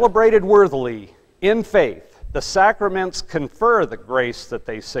 Celebrated worthily in faith, the sacraments confer the grace that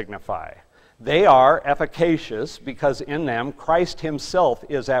they signify. They are efficacious because in them Christ himself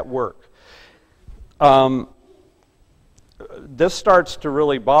is at work. This starts to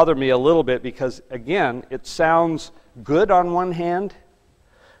really bother me a little bit because, again, it sounds good on one hand,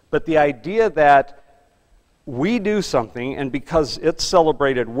 but the idea that we do something and because it's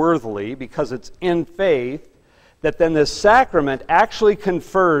celebrated worthily, because it's in faith, that then this sacrament actually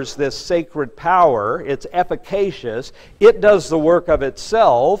confers this sacred power, it's efficacious, it does the work of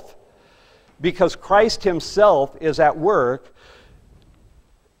itself, because Christ himself is at work,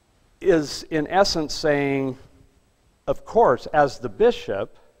 is in essence saying, of course, as the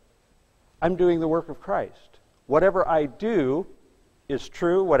bishop, I'm doing the work of Christ. Whatever I do is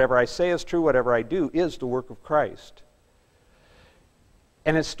true, whatever I say is true, whatever I do is the work of Christ.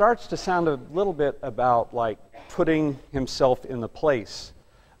 And it starts to sound a little bit about like putting himself in the place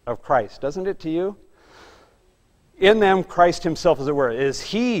of Christ, doesn't it to you? In them, Christ himself, as it were, is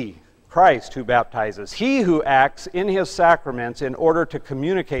he, Christ, who baptizes, he who acts in his sacraments in order to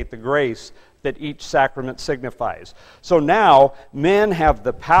communicate the grace that each sacrament signifies. So now, men have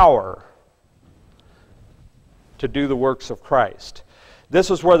the power to do the works of Christ. This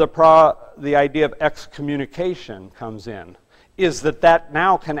is where the idea of excommunication comes in, is that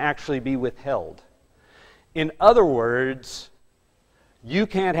now can actually be withheld. In other words, you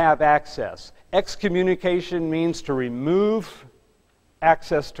can't have access. Excommunication means to remove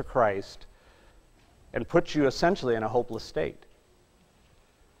access to Christ and put you essentially in a hopeless state.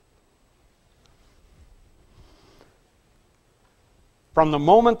 From the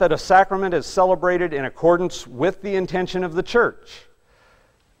moment that a sacrament is celebrated in accordance with the intention of the church,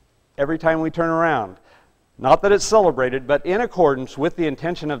 every time we turn around, not that it's celebrated, but in accordance with the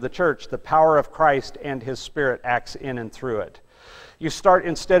intention of the church, the power of Christ and his Spirit acts in and through it. You start,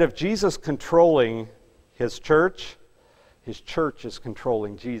 instead of Jesus controlling his church is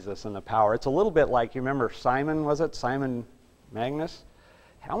controlling Jesus and the power. It's a little bit like, you remember Simon, was it? Simon Magnus?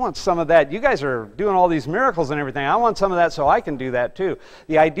 I want some of that. You guys are doing all these miracles and everything. I want some of that so I can do that too.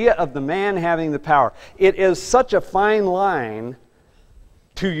 The idea of the man having the power. It is such a fine line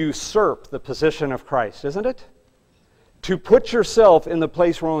to usurp the position of Christ, isn't it? To put yourself in the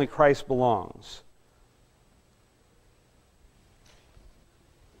place where only Christ belongs.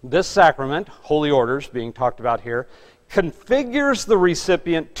 This sacrament, holy orders being talked about here, configures the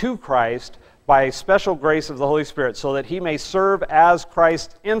recipient to Christ by a special grace of the Holy Spirit so that he may serve as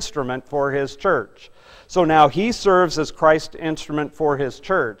Christ's instrument for his church. So now he serves as Christ's instrument for his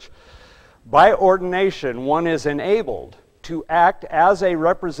church. By ordination, one is enabled to act as a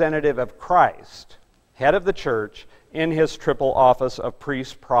representative of Christ, head of the church, in his triple office of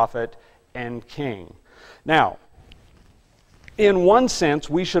priest, prophet, and king. Now, in one sense,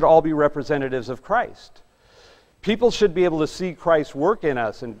 we should all be representatives of Christ. People should be able to see Christ's work in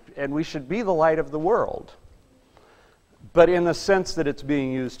us, and we should be the light of the world. But in the sense that it's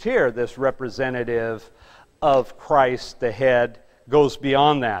being used here, this representative of Christ, the head, goes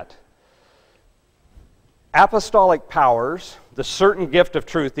beyond that. Apostolic powers, the certain gift of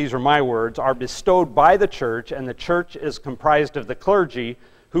truth, these are my words, are bestowed by the church, and the church is comprised of the clergy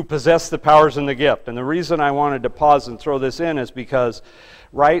who possess the powers and the gift. And the reason I wanted to pause and throw this in is because,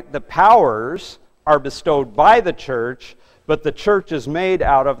 right, the powers are bestowed by the church, but the church is made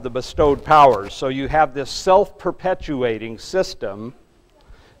out of the bestowed powers. So you have this self-perpetuating system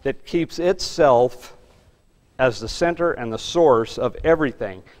that keeps itself as the center and the source of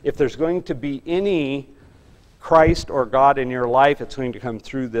everything. If there's going to be any Christ or God in your life, it's going to come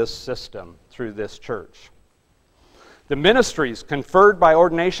through this system, through this church. The ministries conferred by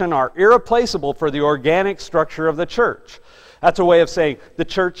ordination are irreplaceable for the organic structure of the church. That's a way of saying the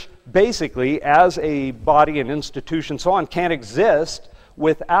church basically, as a body and institution, so on, can't exist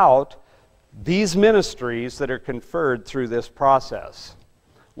without these ministries that are conferred through this process.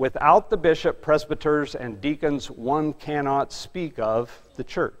 Without the bishop, presbyters, and deacons, one cannot speak of the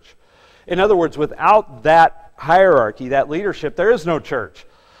church. In other words, without that hierarchy, that leadership, there is no church.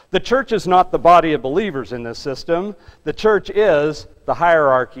 The church is not the body of believers in this system. The church is the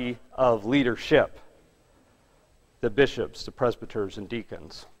hierarchy of leadership. The bishops, the presbyters, and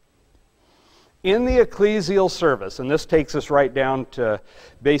deacons. In the ecclesial service, and this takes us right down to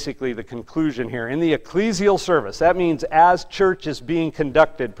basically the conclusion here. In the ecclesial service, that means as church is being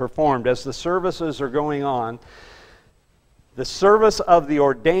conducted, performed, as the services are going on, the service of the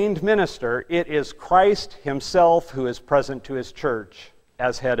ordained minister, it is Christ himself who is present to his church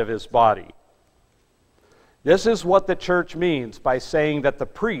as head of his body. This is what the church means by saying that the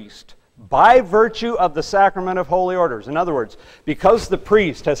priest, by virtue of the sacrament of holy orders, in other words, because the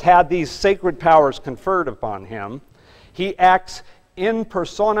priest has had these sacred powers conferred upon him, he acts in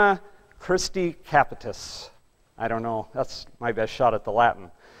persona Christi Capitis. I don't know, that's my best shot at the Latin.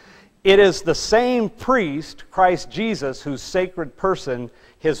 It is the same priest, Christ Jesus, whose sacred person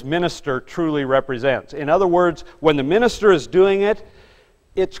his minister truly represents. In other words, when the minister is doing it,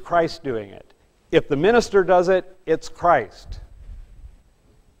 it's Christ doing it. If the minister does it, it's Christ.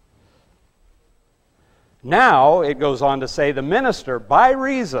 Now, it goes on to say, the minister, by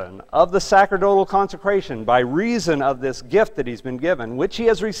reason of the sacerdotal consecration, by reason of this gift that he's been given, which he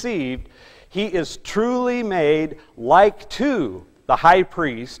has received, he is truly made like to the high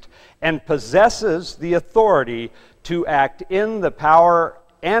priest, and possesses the authority to act in the power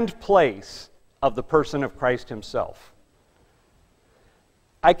and place of the person of Christ himself.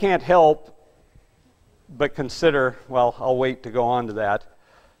 I can't help but consider, well, I'll wait to go on to that,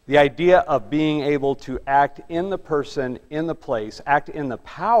 the idea of being able to act in the person, in the place, act in the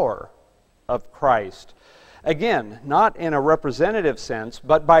power of Christ. Again, not in a representative sense,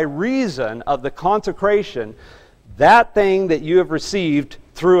 but by reason of the consecration, that thing that you have received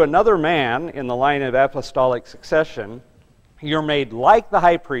through another man in the line of apostolic succession, you're made like the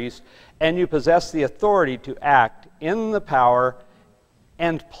high priest, and you possess the authority to act in the power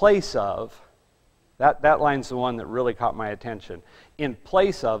and place of, that line's the one that really caught my attention, in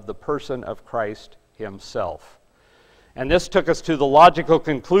place of the person of Christ himself. And this took us to the logical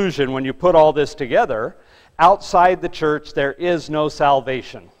conclusion, when you put all this together, outside the church there is no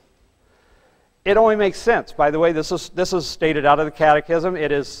salvation. It only makes sense. By the way, this is stated out of the Catechism.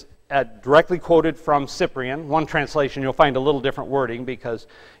 It is directly quoted from Cyprian. One translation you'll find a little different wording because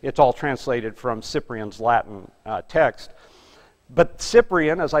it's all translated from Cyprian's Latin text. But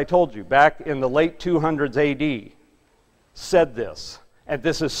Cyprian, as I told you, back in the late 200s AD, said this. And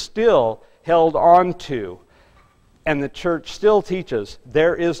this is still held on to. And the church still teaches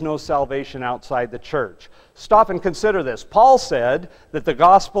there is no salvation outside the church. Stop and consider this. Paul said that the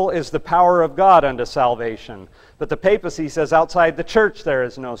gospel is the power of God unto salvation. But the papacy says outside the church there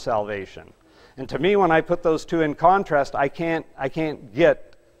is no salvation. And to me, when I put those two in contrast, I can't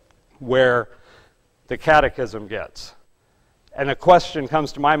get where the catechism gets. And a question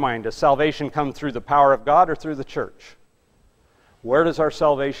comes to my mind: does salvation come through the power of God or through the church? Where does our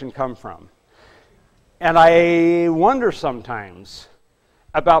salvation come from? And I wonder sometimes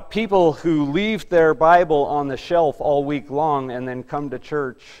about people who leave their Bible on the shelf all week long and then come to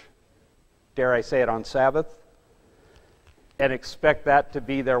church, dare I say it, on Sabbath, and expect that to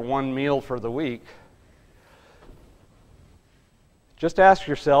be their one meal for the week. Just ask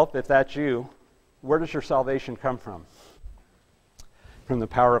yourself, if that's you, where does your salvation come from? From the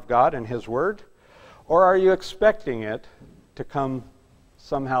power of God and His Word? Or are you expecting it to come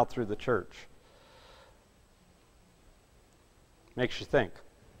somehow through the church? Makes you think.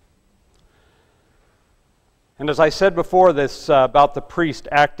 And as I said before, this about the priest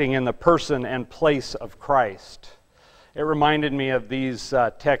acting in the person and place of Christ, it reminded me of these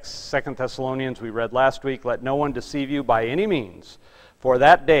texts, 2 Thessalonians we read last week. Let no one deceive you by any means, for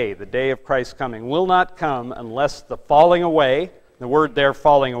that day, the day of Christ's coming, will not come unless the falling away, the word there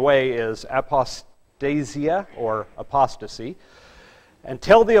falling away is apostasia or apostasy,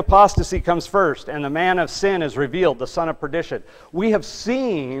 until the apostasy comes first and the man of sin is revealed, the son of perdition. We have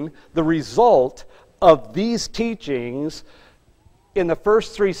seen the result of these teachings in the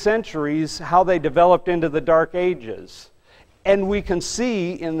first 3 centuries, how they developed into the Dark Ages. And we can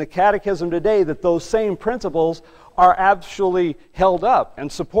see in the Catechism today that those same principles are actually held up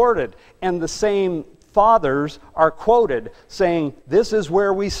and supported. And the same fathers are quoted saying, this is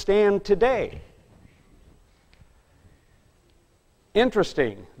where we stand today.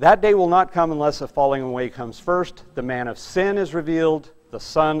 Interesting. That day will not come unless the falling away comes first. The man of sin is revealed, the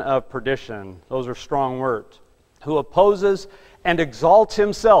son of perdition. Those are strong words. Who opposes and exalts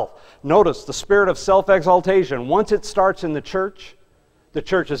himself. Notice the spirit of self-exaltation. Once it starts in the church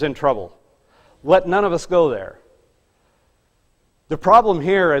is in trouble. Let none of us go there. The problem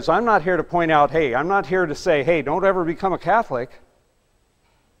here is I'm not here to point out, hey, I'm not here to say, hey, don't ever become a Catholic.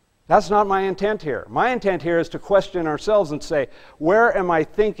 That's not my intent here. My intent here is to question ourselves and say, where am I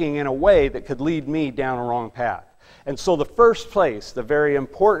thinking in a way that could lead me down a wrong path? And so the first place, the very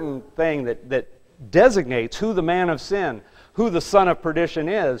important thing that designates who the man of sin, who the son of perdition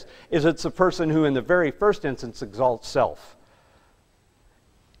is it's a person who in the very first instance exalts self.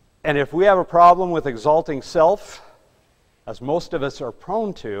 And if we have a problem with exalting self, as most of us are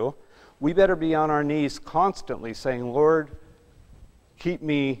prone to, we better be on our knees constantly saying, Lord, keep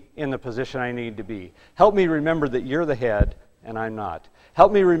me in the position I need to be. Help me remember that you're the head and I'm not.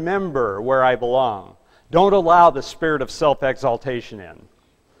 Help me remember where I belong. Don't allow the spirit of self-exaltation in.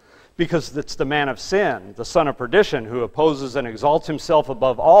 Because it's the man of sin, the son of perdition, who opposes and exalts himself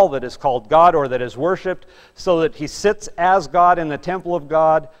above all that is called God or that is worshipped, so that he sits as God in the temple of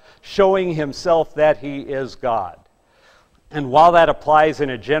God, showing himself that he is God. And while that applies in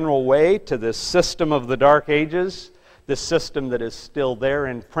a general way to this system of the Dark Ages, this system that is still there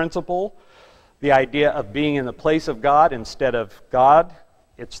in principle, the idea of being in the place of God instead of God,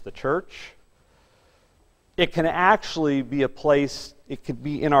 it's the church. It can actually be a place, it could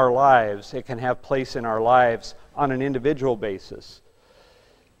be in our lives, it can have place in our lives on an individual basis.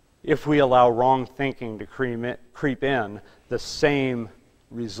 If we allow wrong thinking to creep in, the same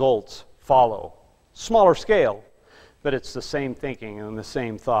results follow. Smaller scale, but it's the same thinking and the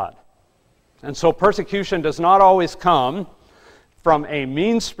same thought. And so persecution does not always come from a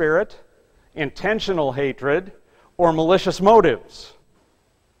mean spirit, intentional hatred, or malicious motives.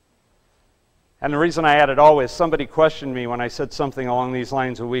 And the reason I added always, somebody questioned me when I said something along these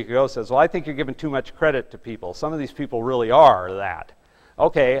lines a week ago, says, well, I think you're giving too much credit to people. Some of these people really are that.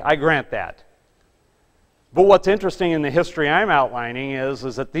 Okay, I grant that. But what's interesting in the history I'm outlining is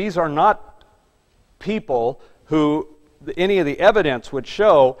that these are not people who any of the evidence would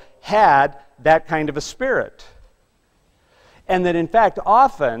show had that kind of a spirit. And that in fact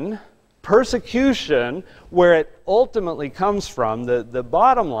often persecution, where it ultimately comes from, the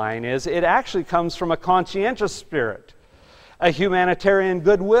bottom line is it actually comes from a conscientious spirit, a humanitarian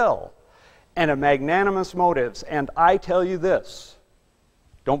goodwill, and a magnanimous motives. And I tell you this,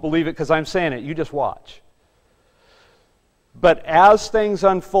 don't believe it because I'm saying it, you just watch. But as things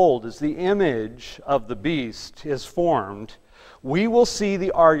unfold, as the image of the beast is formed, we will see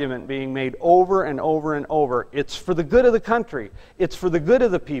the argument being made over and over and over. It's for the good of the country. It's for the good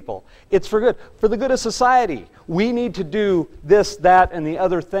of the people. It's for the good of society. We need to do this, that, and the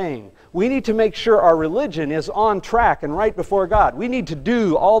other thing. We need to make sure our religion is on track and right before God. We need to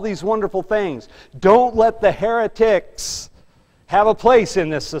do all these wonderful things. Don't let the heretics have a place in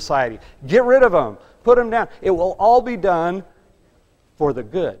this society. Get rid of them. Put them down. It will all be done for the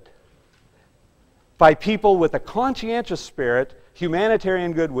good, by people with a conscientious spirit,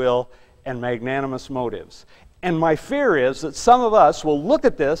 humanitarian goodwill, and magnanimous motives. And my fear is that some of us will look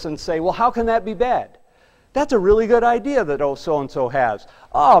at this and say, well, how can that be bad? That's a really good idea that so-and-so has.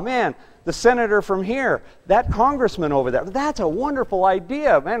 Oh, man, the senator from here, that congressman over there, that's a wonderful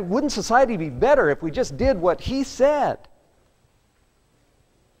idea. Man, wouldn't society be better if we just did what he said?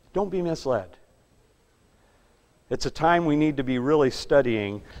 Don't be misled. It's a time we need to be really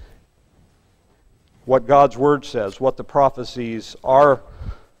studying what God's Word says, what the prophecies are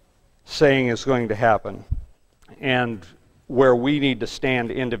saying is going to happen, and where we need to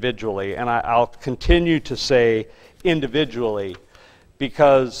stand individually. And I'll continue to say individually,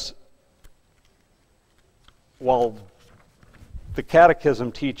 because while the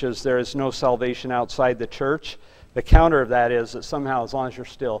Catechism teaches there is no salvation outside the church, the counter of that is that somehow as long as you're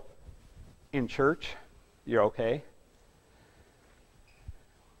still in church, you're okay.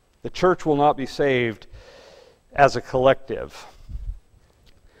 The church will not be saved as a collective.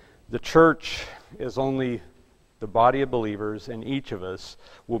 The church is only the body of believers, and each of us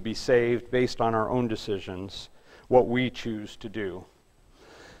will be saved based on our own decisions, what we choose to do.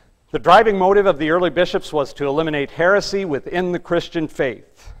 The driving motive of the early bishops was to eliminate heresy within the Christian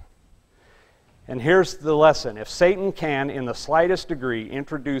faith. And here's the lesson. If Satan can, in the slightest degree,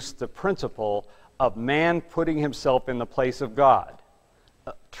 introduce the principle of man putting himself in the place of God,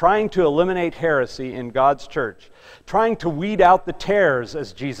 trying to eliminate heresy in God's church, trying to weed out the tares,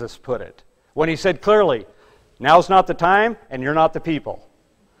 as Jesus put it, when he said clearly, now's not the time, and you're not the people.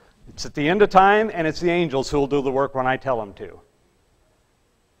 It's at the end of time, and it's the angels who will do the work when I tell them to.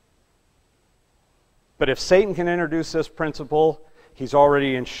 But if Satan can introduce this principle, he's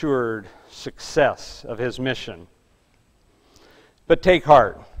already ensured success of his mission. But take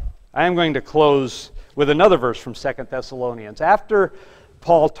heart. I am going to close with another verse from 2 Thessalonians. After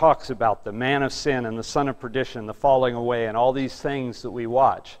Paul talks about the man of sin and the son of perdition, the falling away, and all these things that we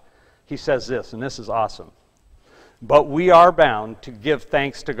watch, he says this, and this is awesome. But we are bound to give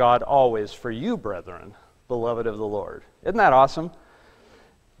thanks to God always for you, brethren, beloved of the Lord. Isn't that awesome?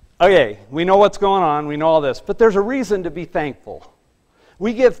 Okay, we know what's going on, we know all this, but there's a reason to be thankful.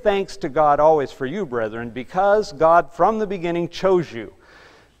 We give thanks to God always for you, brethren, because God from the beginning chose you.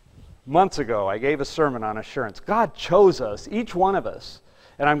 Months ago, I gave a sermon on assurance. God chose us, each one of us.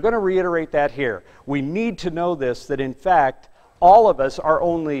 And I'm going to reiterate that here. We need to know this, that in fact, all of us are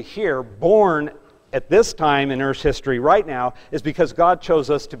only here, born at this time in Earth's history right now, is because God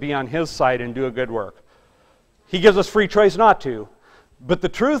chose us to be on His side and do a good work. He gives us free choice not to. But the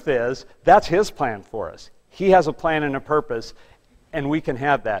truth is, that's His plan for us. He has a plan and a purpose, and we can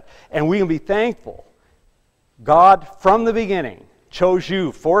have that. And we can be thankful. God, from the beginning, chose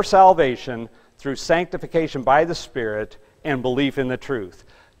you for salvation through sanctification by the Spirit and belief in the truth.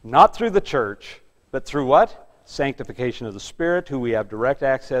 Not through the church, but through what? Sanctification of the Spirit, who we have direct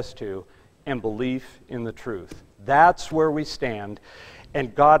access to, and belief in the truth. That's where we stand,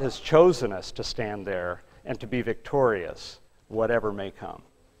 and God has chosen us to stand there and to be victorious, whatever may come.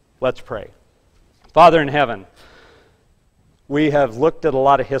 Let's pray. Father in heaven, We have looked at a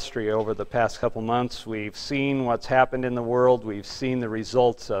lot of history over the past couple months. We've seen what's happened in the world. We've seen the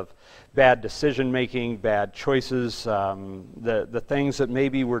results of bad decision-making, bad choices, the things that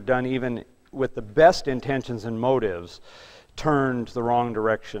maybe were done even with the best intentions and motives turned the wrong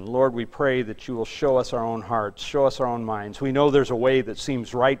direction. Lord, we pray that you will show us our own hearts, show us our own minds. We know there's a way that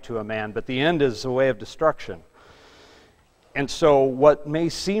seems right to a man, but the end is a way of destruction. And so what may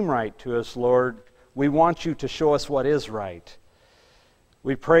seem right to us, Lord, we want you to show us what is right.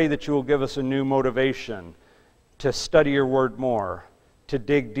 We pray that you will give us a new motivation to study your word more, to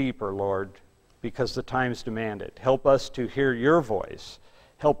dig deeper, Lord, because the times demand it. Help us to hear your voice.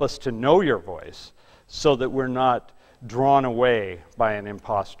 Help us to know your voice so that we're not drawn away by an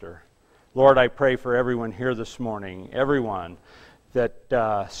imposter. Lord, I pray for everyone here this morning, everyone that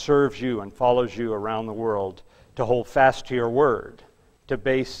serves you and follows you around the world, to hold fast to your word, to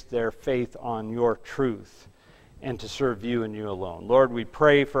base their faith on your truth, and to serve you and you alone. Lord, we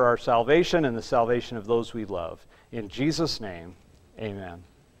pray for our salvation and the salvation of those we love. In Jesus' name, amen.